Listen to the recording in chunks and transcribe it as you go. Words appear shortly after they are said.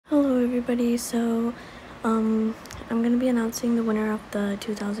everybody. So I'm gonna be announcing the winner of the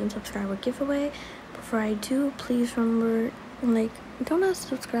 2,000 subscriber giveaway. Before I do, please remember, don't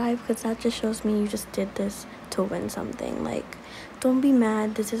unsubscribe, because that just shows me you just did this to win something. Don't be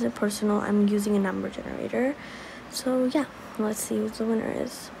mad. This isn't personal. I'm using a number generator. So yeah, let's see what the winner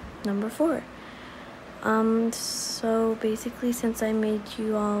is. Number 4. So basically, since I made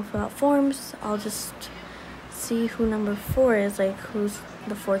you all fill out forms, I'll just see who number 4 is, who's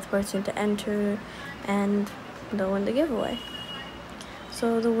the 4th person to enter, and they'll win the giveaway.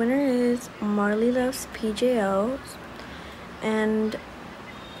 So the winner is Marley Loves PJO, and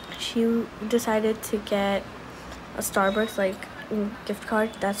she decided to get a Starbucks gift card.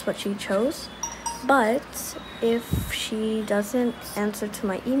 That's what she chose. But if she doesn't answer to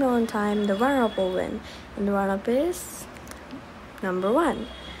my email in time, the runner-up will win, and the runner-up is number 1.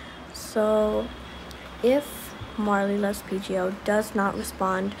 So if Marley Loves PGO does not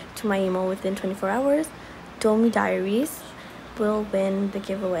respond to my email within 24 hours, Domi Diaries will win the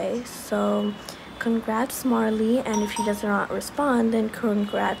giveaway. So congrats, Marley, and if she does not respond, then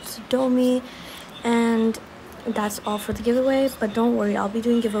congrats, Domi. And that's all for the giveaway, but don't worry, I'll be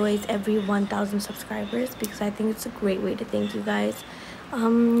doing giveaways every 1,000 subscribers because I think it's a great way to thank you guys.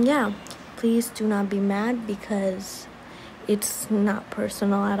 Yeah, please do not be mad because it's not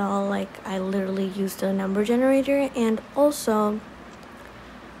personal at all. I literally used a number generator. And also,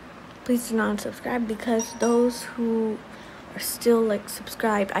 please do not unsubscribe, because those who are still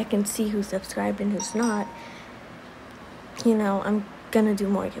subscribed, I can see who's subscribed and who's not. I'm gonna do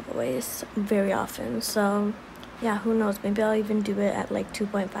more giveaways very often, so yeah, who knows, maybe I'll even do it at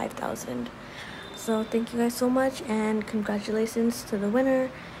 2,500. So thank you guys so much, and congratulations to the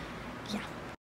winner.